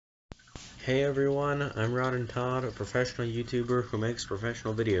Hey everyone, I'm Rod and Todd, a professional YouTuber who makes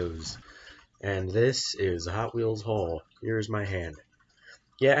professional videos, and this is Hot Wheels haul. Here's my hand.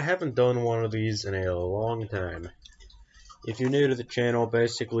 Yeah, I haven't done one of these in a long time. If you're new to the channel,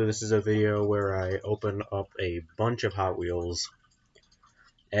 basically this is a video where I open up a bunch of Hot Wheels,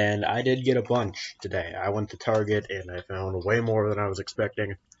 and I did get a bunch today. I went to Target and I found way more than I was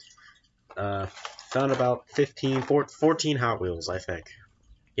expecting. Found about 14 Hot Wheels, I think.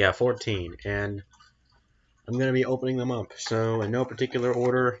 Yeah, 14, and I'm going to be opening them up, so in no particular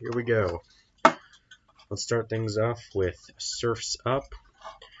order, here we go. Let's start things off with Surf's Up.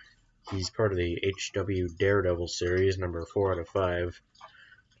 He's part of the HW Daredevil series, number 4 out of 5.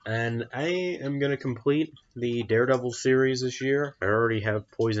 And I am going to complete the Daredevil series this year. I already have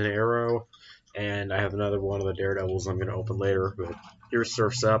Poison Arrow, and I have another one of the Daredevils I'm going to open later, but here's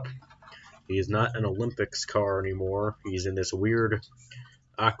Surf's Up. He is not an Olympics car anymore. He's in this weird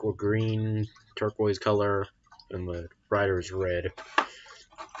aqua green, turquoise color, and the rider is red.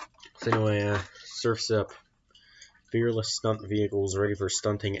 So anyway, Surf's Up. Fearless stunt vehicles ready for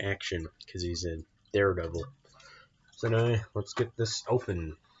stunting action, because he's in Daredevil. So anyway, let's get this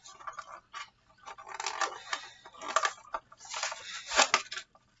open.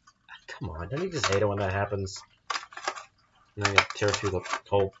 Come on, don't you just hate it when that happens? And then you tear through the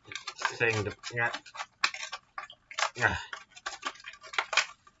whole thing to...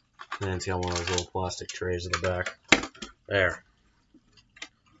 And then it's got one of those little plastic trays in the back. There.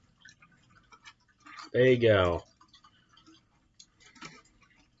 There you go.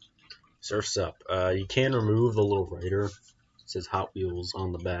 Surf's Up. You can remove the little rider. It says Hot Wheels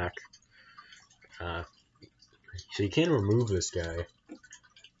on the back. So you can remove this guy.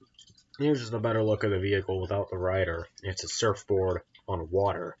 Here's just a better look of the vehicle without the rider. It's a surfboard on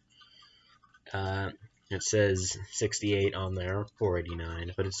water. It says 68 on there,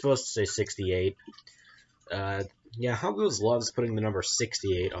 489, but it's supposed to say 68. Yeah, Hot Wheels loves putting the number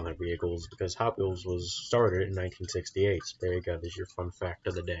 68 on their vehicles because Hot Wheels was started in 1968. So there you go, there's your fun fact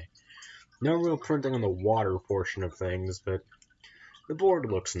of the day. No real printing on the water portion of things, but the board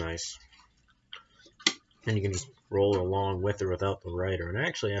looks nice. And you can just roll it along with or without the rider. And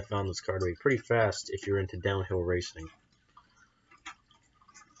actually, I found this car to be pretty fast if you're into downhill racing.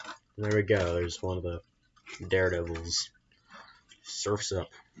 And there we go. There's one of the Daredevils. Surf's Up.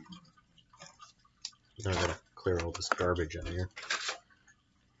 Now I gotta clear all this garbage out of here.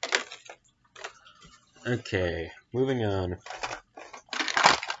 Okay, moving on.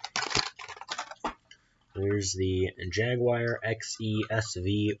 There's the Jaguar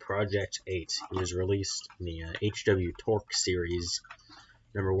XESV Project 8. It was released in the HW Torque series,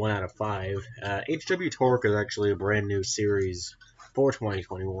 number 1 out of 5. HW Torque is actually a brand new series for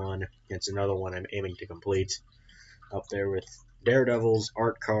 2021. It's another one I'm aiming to complete. Up there with Daredevils,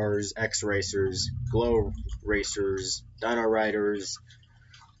 Art Cars, X-Racers, Glow Racers, Dino Riders,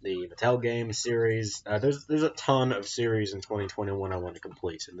 the Mattel Game series. There's a ton of series in 2021 I want to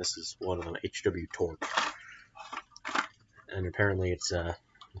complete, and this is one of them, HW Torque. And apparently it's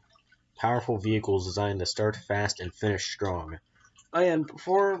powerful vehicles designed to start fast and finish strong. Oh yeah, and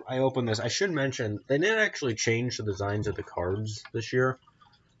before I open this, I should mention, they didn't actually change the designs of the carbs this year.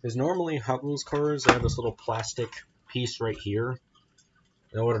 Because normally Hot Wheels cars have this little plastic piece right here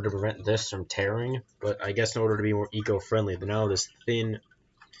in order to prevent this from tearing, but I guess in order to be more eco-friendly, they now have this thin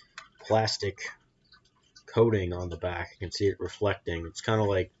plastic coating on the back. You can see it reflecting. It's kind of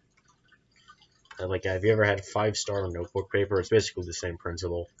like have you ever had 5-star notebook paper? It's basically the same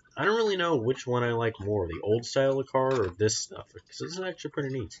principle. I don't really know which one I like more, the old style of car or this stuff, because this is actually pretty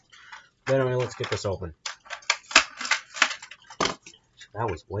neat. But anyway, let's get this open. That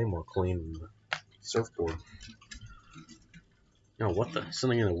was way more clean than the surfboard. No, what the?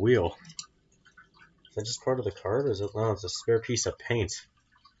 Something in the wheel. Is that just part of the card, or is it? No, it's a spare piece of paint.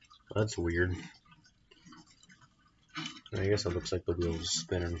 That's weird. I guess it looks like the wheel is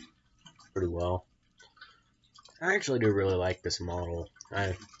spinning pretty well. I actually do really like this model.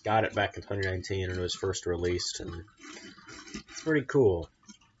 I got it back in 2019 when it was first released, and it's pretty cool.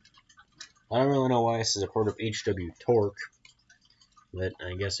 I don't really know why this is a part of HW Torque, but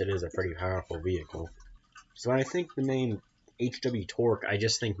I guess it is a pretty powerful vehicle. So when I think the name HW Torque, I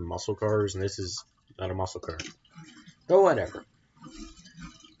just think muscle cars, and this is not a muscle car. But whatever.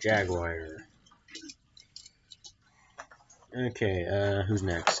 Jaguar. Okay, who's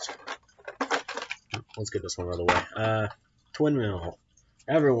next? Let's get this one out of the way. Twin Mill.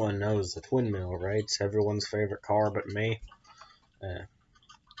 Everyone knows the Twin Mill, right? It's everyone's favorite car but me.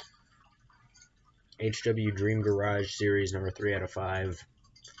 HW Dream Garage Series, number 3 out of 5.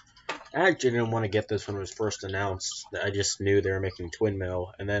 I actually didn't want to get this when it was first announced. I just knew they were making twin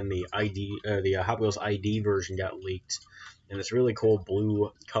mill, and then the Hot Wheels ID version got leaked, and this really cool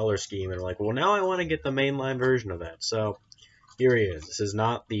blue color scheme. And like, well, now I want to get the mainline version of that. So here he is. This is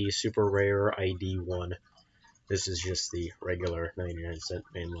not the super rare ID one. This is just the regular 99-cent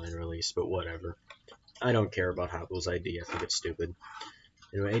mainline release. But whatever. I don't care about Hot Wheels ID. I think it's stupid.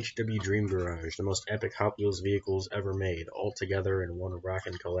 Anyway, HW Dream Garage, the most epic Hot Wheels vehicles ever made, all together in one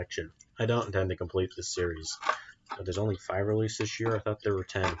rockin' collection. I don't intend to complete this series. But there's only 5 released this year? I thought there were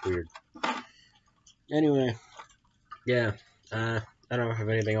 10. Weird. Anyway, yeah, I don't have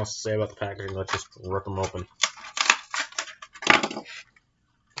anything else to say about the packaging. Let's just rip them open.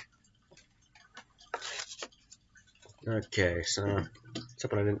 Okay, so,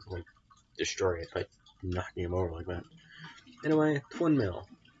 except I didn't, like, destroy it by knocking him over like that. Anyway, twin mill.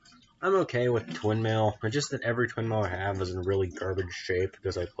 I'm okay with twin mill, but just that every twin mill I have is in really garbage shape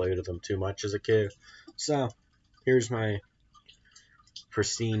because I played with them too much as a kid. So, here's my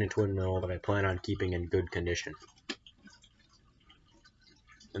pristine twin mill that I plan on keeping in good condition.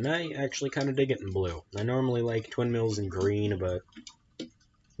 And I actually kind of dig it in blue. I normally like twin mills in green, but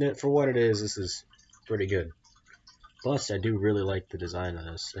for what it is, this is pretty good. Plus, I do really like the design of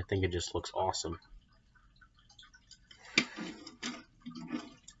this. I think it just looks awesome.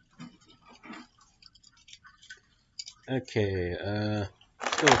 Okay,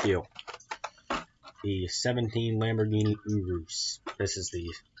 let's go with you. The 17 Lamborghini Urus. This is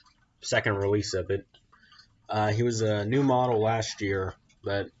the second release of it. He was a new model last year,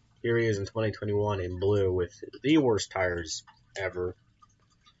 but here he is in 2021 in blue with the worst tires ever.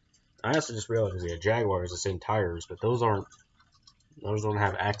 I also just realized the Jaguar has the same tires, but those don't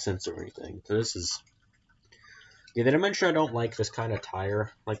have accents or anything. So this is, yeah, the Dimension I don't like this kind of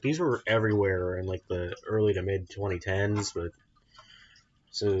tire. Like these were everywhere in like the early to mid 2010s, but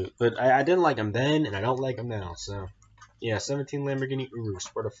I didn't like them then, and I don't like them now. So yeah, 17 Lamborghini Urus,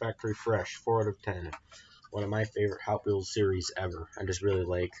 Sport of Factory Fresh, 4 out of 10. One of my favorite Hot Wheels series ever. I just really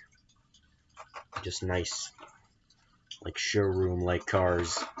like just nice, like showroom-like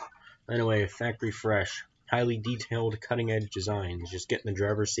cars. Anyway, Factory Fresh, highly detailed, cutting-edge designs. Just get in the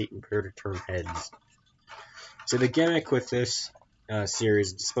driver's seat and prepare to turn heads. So the gimmick with this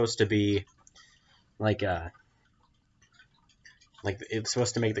series is supposed to be like it's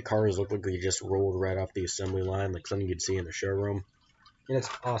supposed to make the cars look like they just rolled right off the assembly line, like something you'd see in a showroom. And it's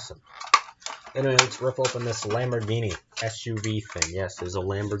awesome. Anyway, let's rip open this Lamborghini SUV thing. Yes, there's a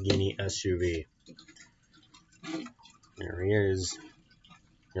Lamborghini SUV. There he is.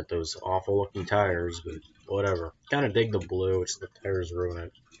 Got those awful looking tires, but whatever. Kind of dig the blue, it's the tires ruin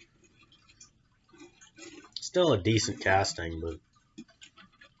it. Still a decent casting, but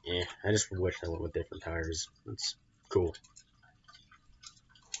yeah, I just wish I went with different tires. It's cool.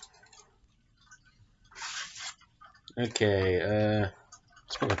 Okay,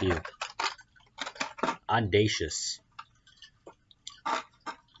 let's go with you. Audacious.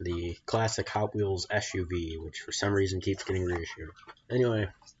 The classic Hot Wheels SUV, which for some reason keeps getting reissued. Anyway,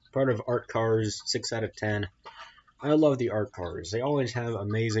 part of art cars, 6 out of 10. I love the art cars. They always have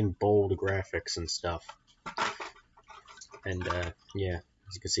amazing, bold graphics and stuff. And, yeah,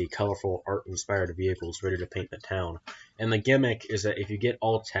 as you can see, colorful, art-inspired vehicles ready to paint the town. And the gimmick is that if you get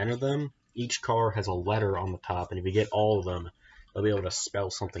all 10 of them, each car has a letter on the top, and if you get all of them, they'll be able to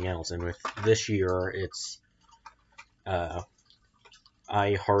spell something else. And with this year, it's,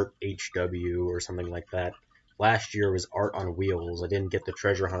 I Heart HW or something like that. Last year was Art on Wheels. I didn't get the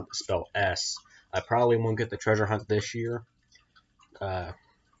treasure hunt to spell S. I probably won't get the treasure hunt this year,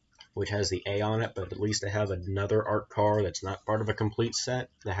 which has the A on it, but at least I have another art car that's not part of a complete set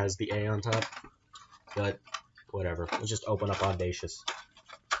that has the A on top. But whatever. Let's just open up Audacious.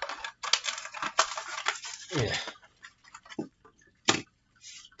 Yeah.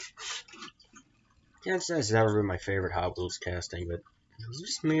 Can't say it's never been my favorite Hot Wheels casting, but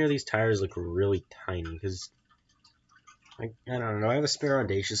just me or these tires look really tiny, because I don't know, I have a spare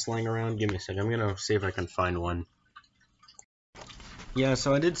Audacious laying around. Give me a second, I'm gonna see if I can find one. Yeah,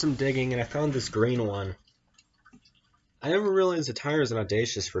 so I did some digging and I found this green one. I never realized the tires in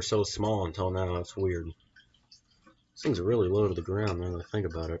Audacious were so small until now. It's weird. This thing's really low to the ground now that I think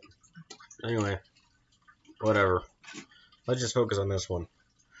about it. Anyway, whatever. Let's just focus on this one.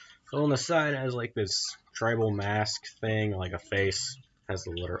 So on the side it has like this tribal mask thing, like a face, has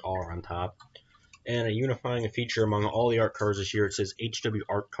the letter R on top, and a unifying feature among all the art cars this year. It says HW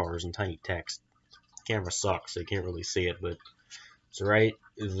Art Cars in tiny text. The camera sucks, so you can't really see it, but it's right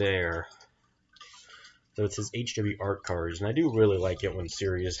there. So it says HW Art Cars, and I do really like it when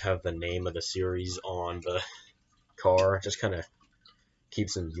series have the name of the series on the car. It just kind of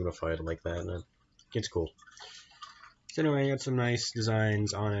keeps them unified like that, and it's cool. So anyway, I got some nice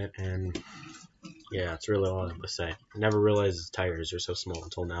designs on it, and yeah, it's really all I have to say. I never realized his tires are so small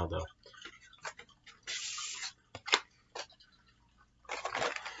until now, though.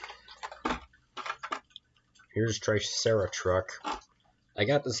 Here's Triceratruck. I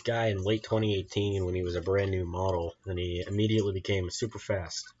got this guy in late 2018 when he was a brand new model, and he immediately became super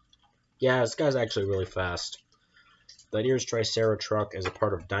fast. Yeah, this guy's actually really fast. But here's Triceratruck as a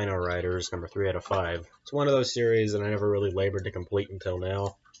part of Dino Riders, number 3 out of 5. It's one of those series that I never really labored to complete until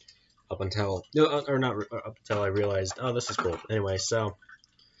now. Up until I realized, oh, this is cool. Anyway, so,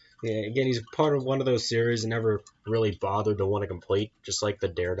 yeah, again, he's part of one of those series I never really bothered to want to complete, just like the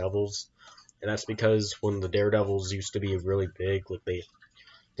Daredevils. And that's because when the Daredevils used to be really big, like they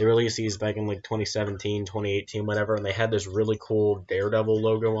released these back in like 2017, 2018, whatever, and they had this really cool Daredevil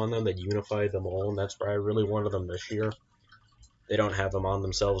logo on them that unified them all, and that's why I really wanted them this year. They don't have them on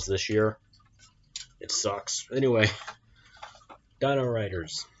themselves this year. It sucks. Anyway, Dino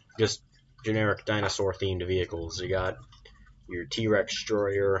Riders. Just generic dinosaur-themed vehicles. You got your T-Rex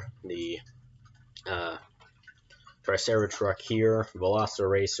Destroyer, the Triceratruck here,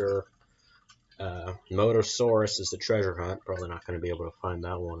 Velociracer, Motosaurus is the treasure hunt. Probably not going to be able to find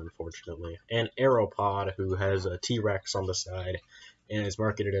that one, unfortunately. And Aeropod, who has a T-Rex on the side and is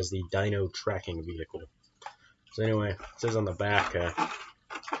marketed as the Dino Tracking Vehicle. So anyway, it says on the back,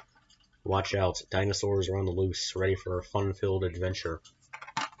 watch out, dinosaurs are on the loose, ready for a fun-filled adventure.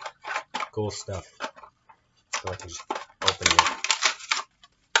 Cool stuff. So I can just open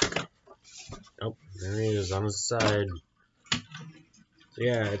it. Oh, there he is on his side. So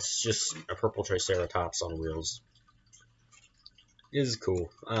yeah, it's just a purple Triceratops on wheels. It is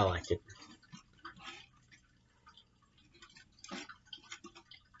cool. I like it.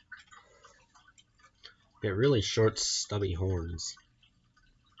 Got really short, stubby horns.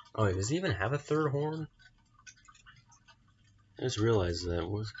 Oh, wait, does he even have a third horn? I just realized that.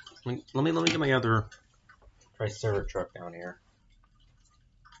 Let me get my other Triceratruck down here.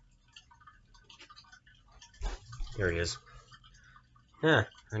 There he is. Yeah,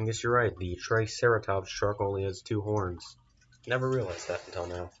 I guess you're right. The Triceratops truck only has 2 horns. Never realized that until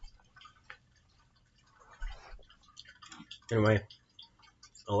now. Anyway,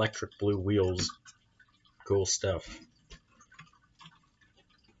 electric blue wheels. Cool stuff.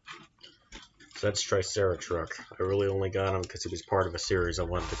 So that's Triceratruck. I really only got him because he was part of a series I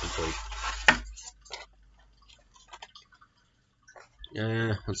wanted to complete.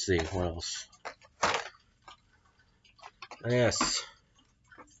 Let's see, what else? Yes.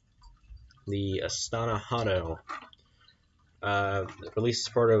 The Astana Hado. Released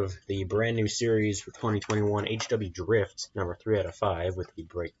as part of the brand new series for 2021, HW Drift, number 3 out of 5, with the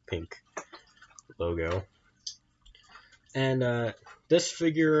bright pink logo. And this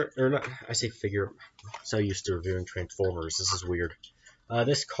figure, or not, I say figure, I'm so used to reviewing Transformers, this is weird.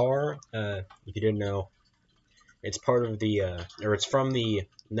 This car, if you didn't know, it's part of the, or it's from the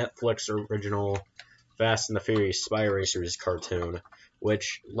Netflix original Fast and the Furious Spy Racers cartoon,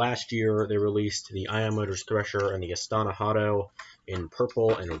 which last year they released the Ion Motors Thresher and the Astana Hado in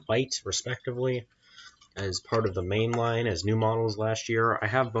purple and white, respectively, as part of the main line as new models last year. I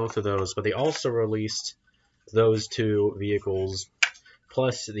have both of those, but they also released those 2 vehicles,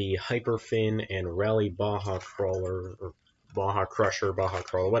 plus the Hyperfin and Rally Baja Crawler, or Baja Crusher, Baja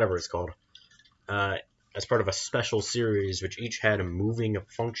Crawler, whatever it's called, as part of a special series, which each had moving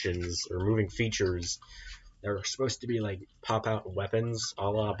functions, or moving features, that were supposed to be like pop-out weapons, a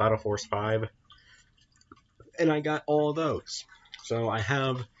la Battle Force 5, and I got all of those. So I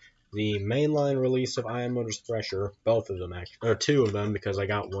have the mainline release of Ion Motors Thresher, both of them actually, or 2 of them, because I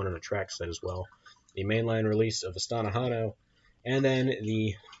got one in a track set as well. The mainline release of Astana Hado, and then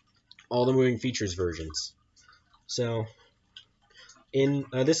all the moving features versions. So,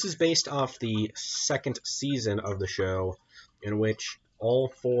 this is based off the 2nd season of the show, in which all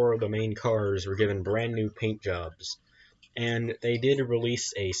 4 of the main cars were given brand new paint jobs. And they did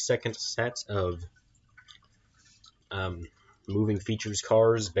release a 2nd set of moving features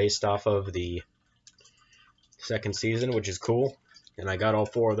cars based off of the 2nd season, which is cool. And I got all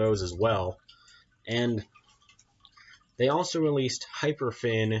 4 of those as well. And they also released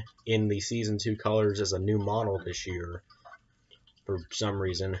Hyperfin in the Season 2 colors as a new model this year, for some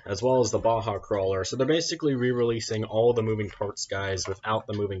reason, as well as the Baja Crawler. So they're basically re-releasing all the moving parts guys without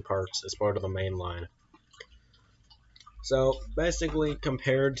the moving parts as part of the main line. So basically,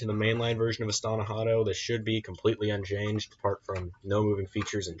 compared to the mainline version of Astana Hado, this should be completely unchanged, apart from no moving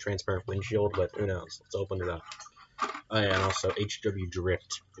features and transparent windshield, but who knows? Let's open it up. Oh yeah, and also HW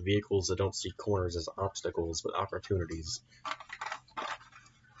Drift, the vehicles that don't see corners as obstacles, but opportunities.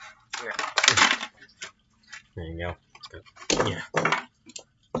 There you go. Yeah.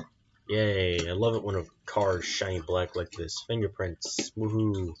 Yay, I love it when a car is shiny black like this. Fingerprints,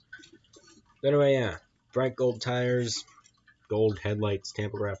 woohoo. But anyway, yeah, bright gold tires, gold headlights,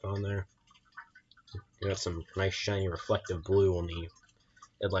 tamper wrap on there. You got some nice shiny reflective blue on the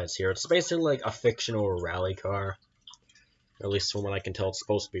headlights here. It's basically like a fictional rally car. Or at least from what I can tell, it's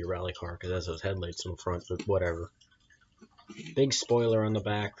supposed to be a rally car because it has those headlights in the front, but whatever. Big spoiler on the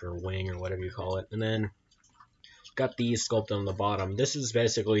back, or wing, or whatever you call it. And then got these sculpted on the bottom. This is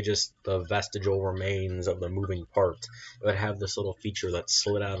basically just the vestigial remains of the moving part. It would have this little feature that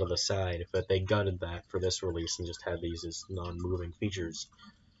slid out of the side, but they gutted that for this release and just had these as non-moving features.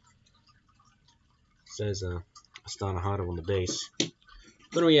 It says Astana Hado on the base.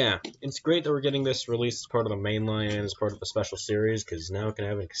 But yeah, it's great that we're getting this released as part of the main line and as part of the special series, because now I can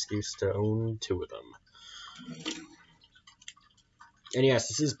have an excuse to own 2 of them. And yes,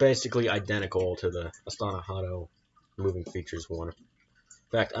 this is basically identical to the Astana Hado moving features one. In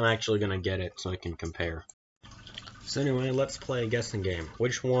fact, I'm actually going to get it so I can compare. So anyway, let's play a guessing game.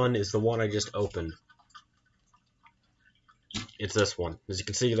 Which one is the one I just opened? It's this one. As you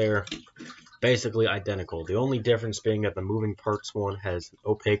can see, they're basically identical. The only difference being that the moving parts one has an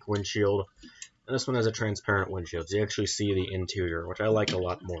opaque windshield, and this one has a transparent windshield. So you actually see the interior, which I like a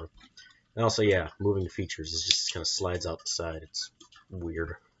lot more. And also, yeah, moving features. It just kind of slides out the side. It's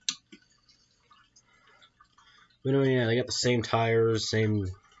weird. But anyway, yeah, they got the same tires, same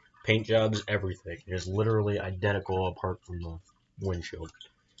paint jobs, everything. It's literally identical apart from the windshield.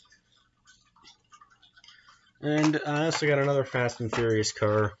 And I also got another Fast and Furious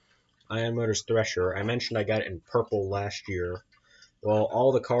car, Ion Motors Thresher. I mentioned I got it in purple last year. Well,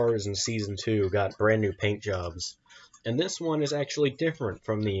 all the cars in Season 2 got brand new paint jobs. And this one is actually different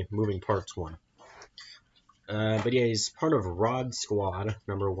from the moving parts one. But yeah, he's part of Rod Squad,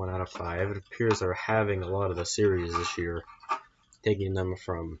 number 1 out of 5. It appears they're having a lot of the series this year, taking them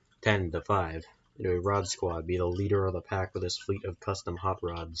from 10 to 5. Anyway, Rod Squad, be the leader of the pack with his fleet of custom hot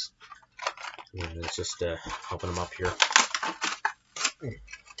rods. Yeah, let's just open them up here.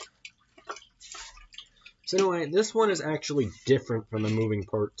 So anyway, this one is actually different from the moving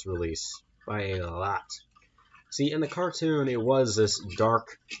parts release by a lot. See, in the cartoon, it was this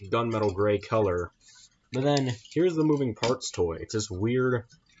dark gunmetal gray color. But then, here's the moving parts toy. It's this weird,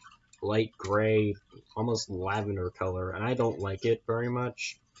 light gray, almost lavender color, and I don't like it very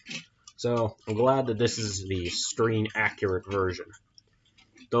much. So, I'm glad that this is the screen-accurate version.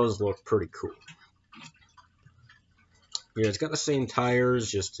 Those look pretty cool. Yeah, it's got the same tires,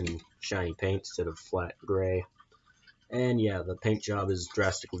 just in shiny paint instead of flat gray. And yeah, the paint job is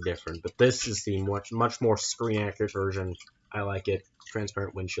drastically different, but this is the much more screen-accurate version. I like it.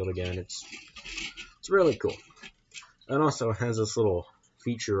 Transparent windshield again. It's really cool. And also it has this little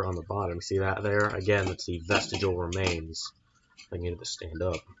feature on the bottom. See that there? Again, it's the vestigial remains. I need to stand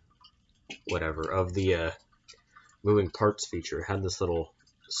up. Whatever. Of the moving parts feature. It had this little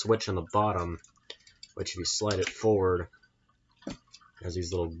switch on the bottom, which if you slide it forward, has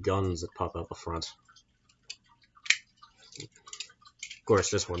these little guns that pop out the front. Of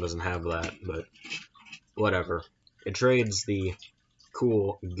course, this one doesn't have that, but whatever. It trades the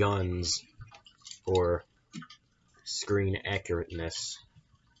cool guns for screen accurateness,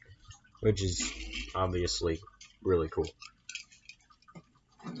 which is obviously really cool.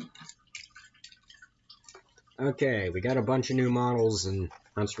 Okay, we got a bunch of new models, and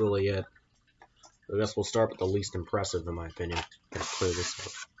that's really it. I guess we'll start with the least impressive, in my opinion. Gotta clear this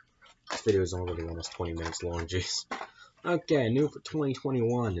up. This video is already almost 20 minutes long, jeez. Okay, new for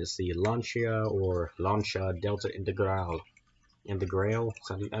 2021 is the Lancia or Lancia Delta Integral. Integral?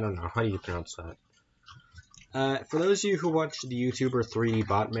 I don't know. How do you pronounce that? For those of you who watched the YouTuber 3D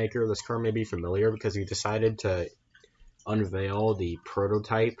Bot Maker, this car may be familiar because he decided to unveil the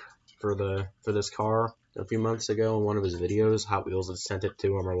prototype for this car a few months ago in one of his videos. Hot Wheels had sent it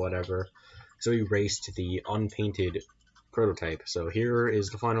to him or whatever. So he raced the unpainted prototype. So here is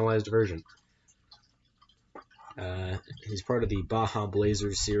the finalized version. He's part of the Baja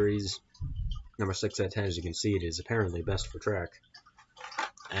Blazers series. Number 6 out of 10, as you can see, it is apparently best for track.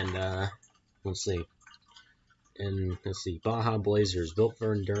 And, let's see. Baja Blazers, built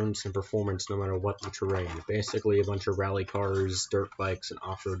for endurance and performance no matter what the terrain. Basically a bunch of rally cars, dirt bikes, and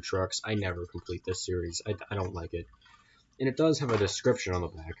off-road trucks. I never complete this series. I don't like it. And it does have a description on the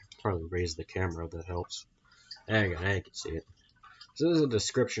back. Probably raise the camera, that helps. There you go, now you can see it. So there's a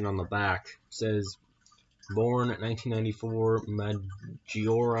description on the back. It says, born 1994,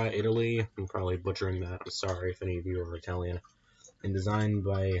 Maggiora, Italy. I'm probably butchering that. I'm sorry if any of you are Italian. And designed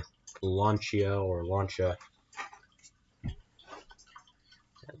by Lancia or Lancia.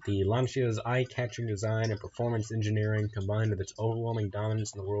 The Lancia's eye-catching design and performance engineering, combined with its overwhelming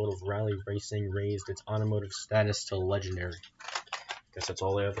dominance in the world of rally racing, raised its automotive status to legendary. Guess that's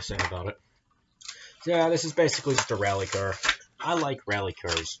all I have to say about it. So yeah, this is basically just a rally car. I like rally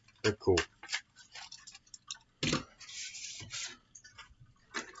cars. They're cool.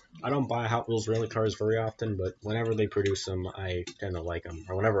 I don't buy Hot Wheels rally cars very often, but whenever they produce them, I tend to like them.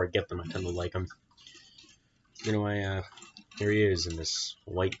 Or whenever I get them, I tend to like them. Anyway, here he is in this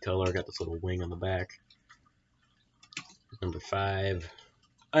white color. Got this little wing on the back. Number 5.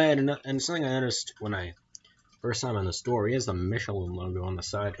 And something I noticed when I first saw him in the store, he has the Michelin logo on the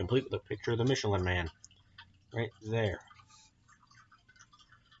side, complete with a picture of the Michelin Man. Right there.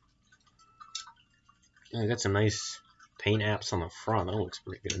 I got some nice paint apps on the front. That looks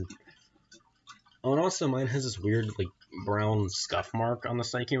pretty good. Oh, and also mine has this weird, like, brown scuff mark on the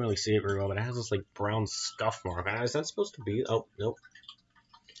side. I can't really see it very well, but it has this, like, brown scuff mark. Is that supposed to be? Oh, nope.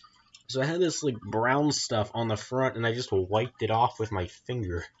 So I had this, like, brown stuff on the front, and I just wiped it off with my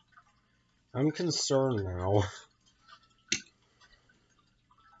finger. I'm concerned now.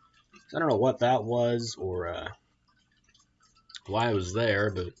 I don't know what that was, or, why it was there,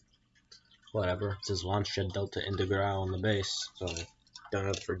 but whatever. It says Lancia Delta Integral on the base, so don't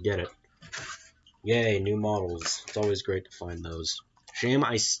have to forget it. Yay, new models. It's always great to find those. Shame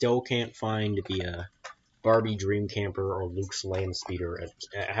I still can't find the Barbie Dream Camper or Luke's Land Speeder.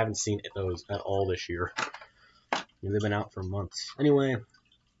 I haven't seen those at all this year. They've been out for months. Anyway,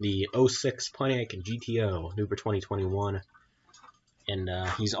 the 06 Pontiac GTO, new for 2021. And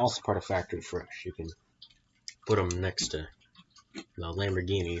he's also part of Factory Fresh. You can put him next to the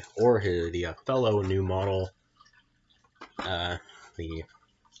Lamborghini or the fellow new model, the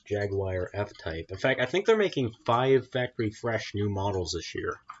Jaguar F-Type. In fact, I think they're making 5 Factory Fresh new models this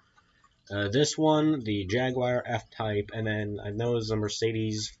year. This one, the Jaguar F-Type, and then I know there's a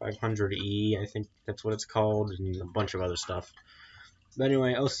Mercedes 500E, I think that's what it's called, and a bunch of other stuff. But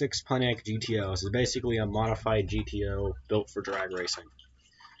anyway, 06 Pontiac GTO. This is basically a modified GTO built for drag racing.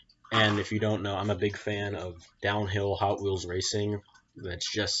 And if you don't know, I'm a big fan of downhill Hot Wheels racing.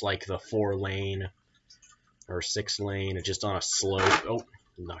 That's just like the 4-lane or 6-lane. It's just on a slope. Oh,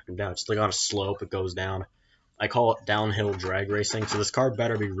 knocked him down. It's like on a slope. It goes down. I call it downhill drag racing. So this car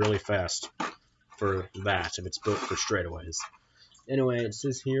better be really fast for that if it's built for straightaways. Anyway, it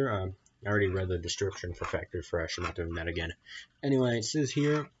says here, I already read the description for Factory Fresh. I'm not doing that again. Anyway, it says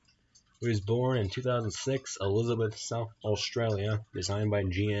here, he was born in 2006, Elizabeth, South Australia, designed by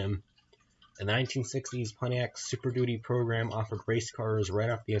GM. The 1960s Pontiac Super Duty program offered race cars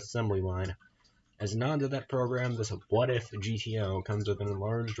right off the assembly line. As a nod to that program, this What If GTO comes with an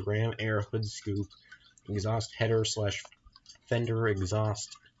enlarged Ram Air hood scoop, exhaust header / fender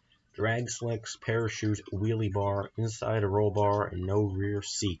exhaust, drag slicks, parachute, wheelie bar, inside a roll bar, and no rear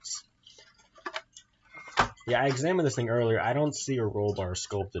seats. Yeah, I examined this thing earlier. I don't see a roll bar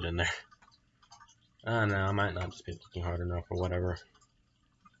sculpted in there. I don't know, I might not just be looking hard enough or whatever.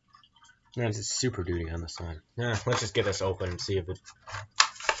 No, it's Super Duty on the side. Let's just get this open and see if it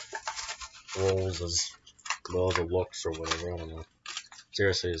rolls as well as it looks or whatever. I don't know.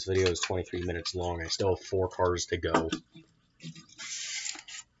 Seriously, this video is 23 minutes long. I still have 4 cars to go.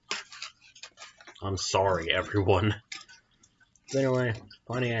 I'm sorry, everyone. But anyway,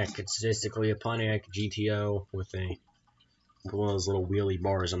 Pontiac. It's basically a Pontiac GTO with one of those little wheelie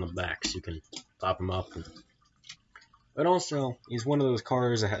bars on the back, so you can pop them up. But also, he's one of those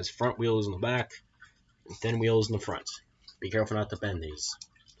cars that has front wheels in the back and thin wheels in the front. Be careful not to bend these.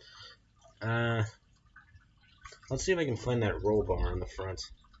 Let's see if I can find that roll bar on the front.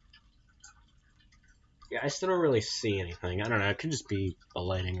 Yeah, I still don't really see anything. I don't know. It could just be the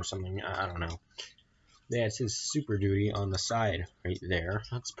lighting or something. I don't know. Yeah, it says Super Duty on the side right there.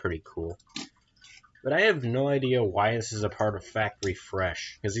 That's pretty cool. But I have no idea why this is a part of Factory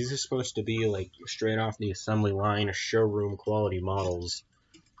Fresh. Because these are supposed to be like straight off the assembly line, showroom quality models.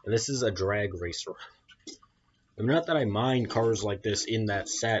 And this is a drag racer. I mean, not that I mind cars like this in that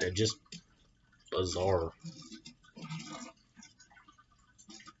set. It's just bizarre.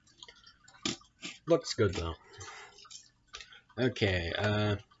 Looks good though. Okay,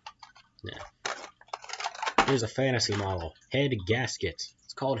 yeah. Here's a fantasy model. Head Gasket.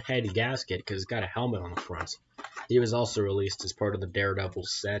 It's called Head Gasket because it's got a helmet on the front. He was also released as part of the Daredevil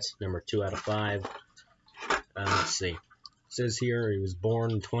set, number 2 out of 5. Let's see. It says here he was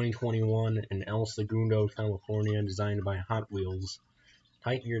born in 2021 in El Segundo, California, designed by Hot Wheels.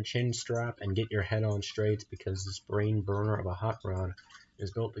 Tighten your chin strap and get your head on straight because this brain burner of a hot rod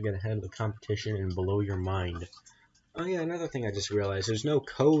is built to get ahead of the competition and blow your mind. Oh yeah, another thing I just realized, there's no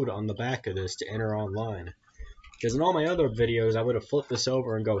code on the back of this to enter online. Because in all my other videos, I would have flipped this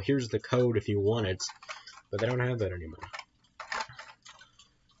over and go, here's the code if you want it. But they don't have that anymore.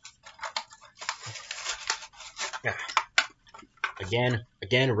 Yeah.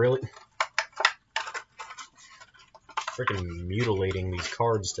 Again, really? Freaking mutilating these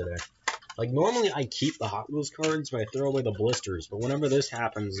cards today. Like, normally I keep the Hot Wheels cards, but I throw away the blisters. But whenever this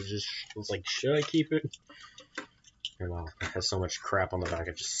happens, it's like, should I keep it? I don't know. It has so much crap on the back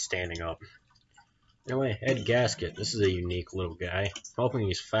of just standing up. Anyway, head gasket. This is a unique little guy. Hoping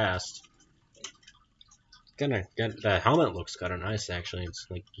he's fast. The helmet looks kind of nice, actually. It's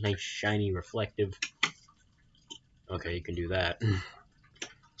like nice, shiny, reflective. Okay, you can do that.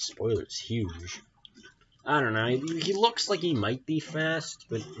 Spoiler's huge. I don't know. He looks like he might be fast,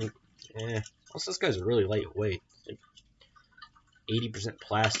 but like, also, this guy's really lightweight. Like 80%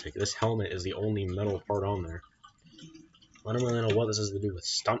 plastic. This helmet is the only metal part on there. I don't really know what this has to do with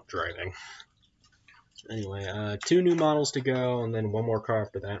stunt driving. Anyway, 2 new models to go, and then 1 more car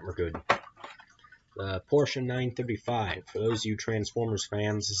after that, and we're good. The Porsche 935. For those of you Transformers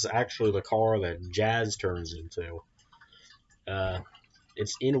fans, this is actually the car that Jazz turns into.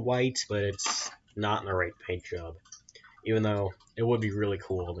 It's in white, but it's not in the right paint job. Even though it would be really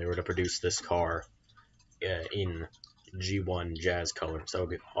cool if they were to produce this car in G1 Jazz colors. That would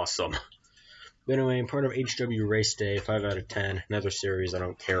be awesome. But anyway, part of HW Race Day, 5 out of 10. Another series I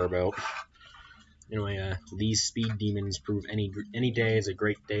don't care about. Anyway, these speed demons prove any day is a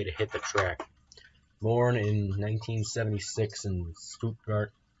great day to hit the track. Born in 1976 in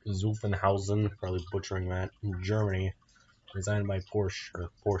Stuttgart, Zuffenhausen, probably butchering that, in Germany. Designed by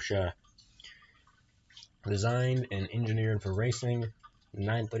Porsche. Designed and engineered for racing,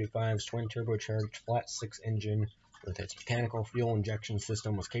 935's twin-turbocharged flat-6 engine with its mechanical fuel injection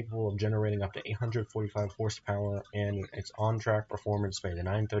system was capable of generating up to 845 horsepower, and its on-track performance made the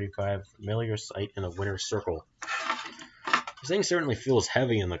 935 familiar sight in the winner's circle. This thing certainly feels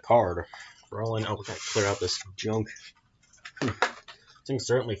heavy in the card. For all I know, we gotta clear out this junk. This thing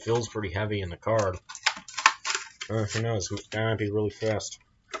certainly feels pretty heavy in the card. Who knows, it might be really fast.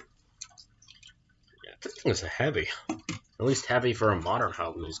 Yeah, this thing is heavy. At least heavy for a modern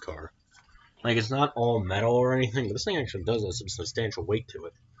Hot Wheels car. Like, it's not all metal or anything, but this thing actually does have some substantial weight to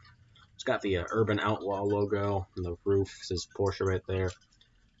it. It's got the Urban Outlaw logo on the roof. It says Porsche right there.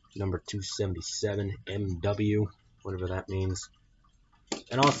 Number 277 MW, whatever that means.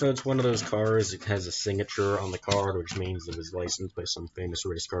 And also, it's one of those cars that has a signature on the card, which means it was licensed by some famous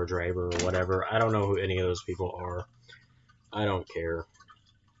race car driver or whatever. I don't know who any of those people are. I don't care.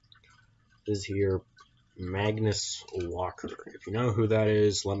 This here, Magnus Walker. If you know who that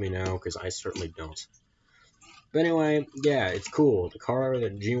is, let me know, because I certainly don't. But anyway, yeah, it's cool. The car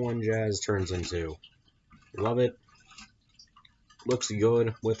that G1 Jazz turns into. Love it. Looks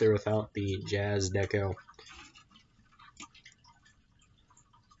good with or without the Jazz deco.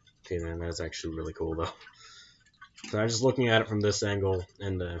 Okay, man, that's actually really cool, though. So I'm just looking at it from this angle,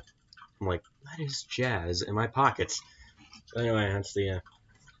 and I'm like, that is Jazz in my pockets. But anyway, that's the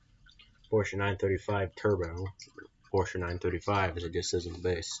Porsche 935 Turbo. Porsche 935, as it just says on the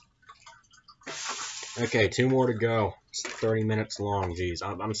base. Okay, 2 more to go. It's 30 minutes long, jeez.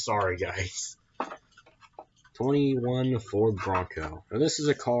 I'm sorry, guys. 21 Ford Bronco. Now, this is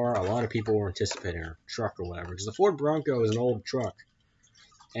a car a lot of people were anticipating, or truck or whatever, because the Ford Bronco is an old truck.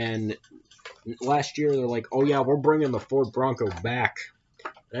 And last year, they're like, oh yeah, we're bringing the Ford Bronco back.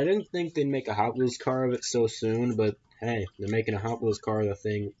 And I didn't think they'd make a Hot Wheels car of it so soon, but hey, they're making a Hot Wheels car of the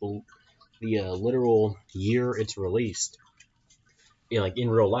thing, the literal year it's released. Yeah, like in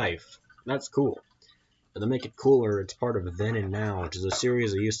real life. That's cool. But to make it cooler, it's part of Then and Now, which is a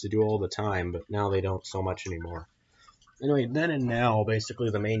series they used to do all the time, but now they don't so much anymore. Anyway, Then and Now, basically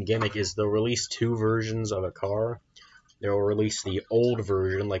the main gimmick is they'll release 2 versions of a car. They'll release the old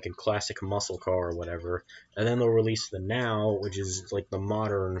version, like a classic muscle car or whatever, and then they'll release the Now, which is like the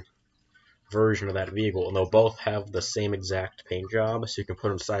modern version of that vehicle, and they'll both have the same exact paint job, so you can put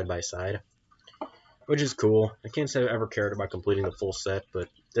them side by side, which is cool. I can't say I've ever cared about completing the full set, but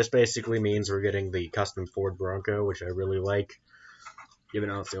this basically means we're getting the custom Ford Bronco, which I really like, even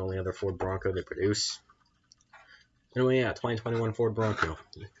though it's the only other Ford Bronco they produce. Anyway, yeah, 2021 Ford Bronco.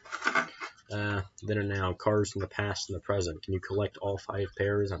 Then and Now, cars from the past and the present. Can you collect all 5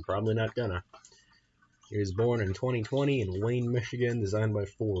 pairs? I'm probably not gonna. He was born in 2020 in Wayne, Michigan, designed by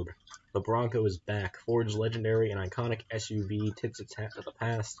Ford. The Bronco is back. Ford's legendary and iconic SUV tips its hat to the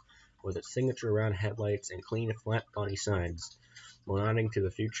past with its signature round headlights and clean flat body sides, while nodding to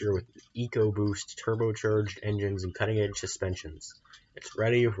the future with EcoBoost turbocharged engines and cutting-edge suspensions. It's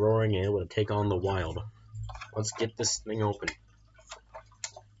ready, roaring, and able to take on the wild. Let's get this thing open.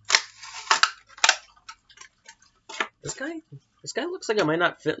 This guy looks like I might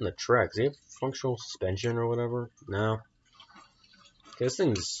not fit in the truck. Does he have functional suspension or whatever? No. Okay, this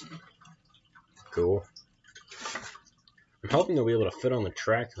thing's cool. I'm hoping he'll be able to fit on the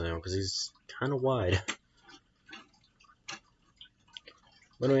track now, because he's kind of wide.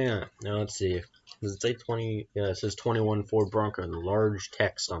 What do we at? Now let's see. Does it say 20? Yeah, it says 21 Ford Bronco in large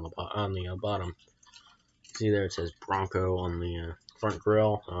text on the bottom. See there, it says Bronco on the front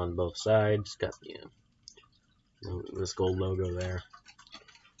grille on both sides. Got the this gold logo there.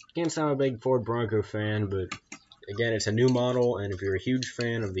 Can't sound a big Ford Bronco fan, but again, it's a new model, and if you're a huge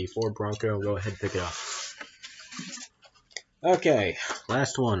fan of the Ford Bronco, go ahead and pick it up. Okay,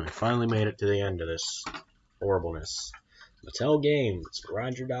 last one. Finally made it to the end of this horribleness. Mattel Games,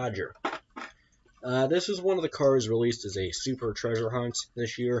 Roger Dodger. This is one of the cars released as a Super Treasure Hunt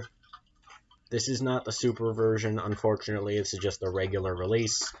this year. This is not the Super version, unfortunately. This is just the regular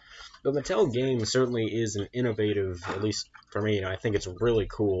release. But Mattel Games certainly is an innovative, at least for me, I think it's really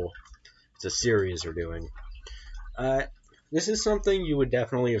cool. It's a series they're doing. This is something you would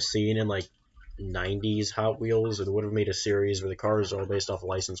definitely have seen in, like, 90s Hot Wheels. It would have made a series where the cars are all based off of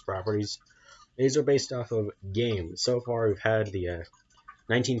licensed properties. These are based off of games. So far, we've had the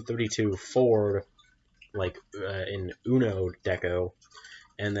 1932 Ford, like, in Uno deco,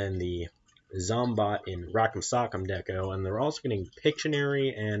 and then the Zombot in Rock'em Sock'em deco, and they're also getting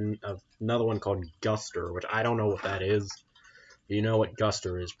Pictionary and another one called Guster, which I don't know what that is. If you know what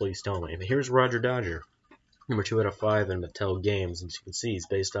Guster is, please tell me. But here's Roger Dodger, number 2 out of 5 in Mattel Games, and as you can see, he's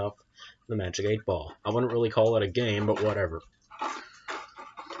based off the Magic 8 Ball. I wouldn't really call it a game, but whatever.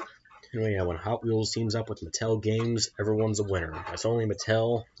 Anyway, yeah, when Hot Wheels teams up with Mattel Games, everyone's a winner. That's only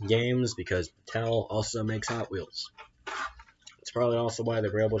Mattel Games because Mattel also makes Hot Wheels. That's probably also why they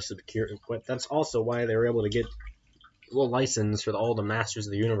were able to secure. That's also why they were able to get a little license for all the Masters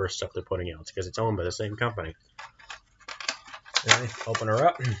of the Universe stuff they're putting out. It's because it's owned by the same company. Anyway, open her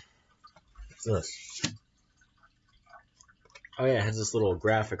up. What's this? Oh yeah, it has this little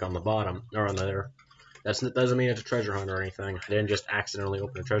graphic on the bottom, or on there. That doesn't mean it's a treasure hunt or anything. I didn't just accidentally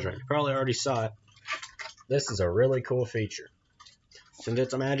open a treasure hunt. You probably already saw it. This is a really cool feature. Since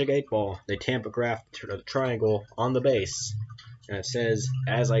it's a Magic 8 Ball, they tampographed the triangle on the base, and it says,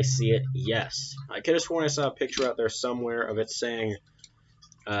 "As I see it, yes." I could have sworn I saw a picture out there somewhere of it saying,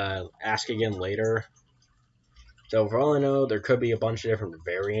 "Ask again later." So for all I know, there could be a bunch of different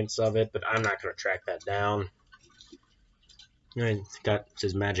variants of it, but I'm not going to track that down. It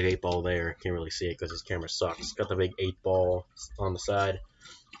says Magic 8 Ball there. Can't really see it because this camera sucks. It's got the big 8 ball on the side.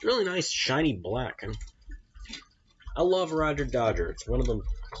 It's really nice, shiny black. And I love Roger Dodger. It's one of the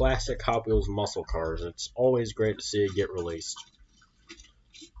classic Hot Wheels muscle cars. It's always great to see it get released.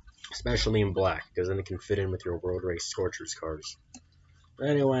 Especially in black, because then it can fit in with your World Race Scorchers cars. But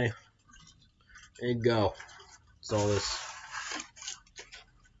anyway, there you go. It's all this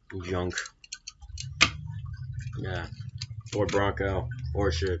junk. Yeah. Ford Bronco,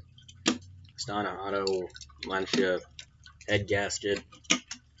 Porsche, Stana Auto, Lancia, head gasket,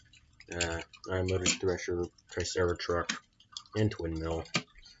 Motor Thresher, Triceratops truck, and twin mill,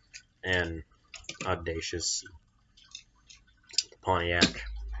 and Audacious, the Pontiac,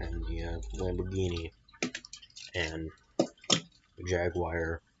 and the Lamborghini, and the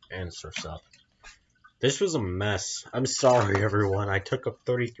Jaguar, and Surf's Up. This was a mess. I'm sorry, everyone. I took up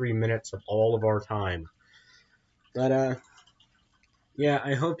 33 minutes of all of our time. But, yeah,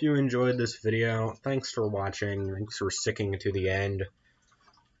 I hope you enjoyed this video. Thanks for watching. Thanks for sticking to the end.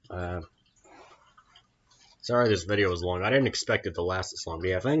 Sorry this video was long. I didn't expect it to last this long. But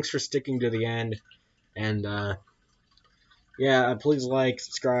yeah, thanks for sticking to the end. And, yeah, please like,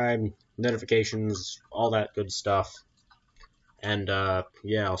 subscribe, notifications, all that good stuff. And,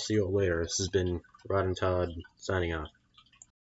 yeah, I'll see you all later. This has been Rod and Todd signing off.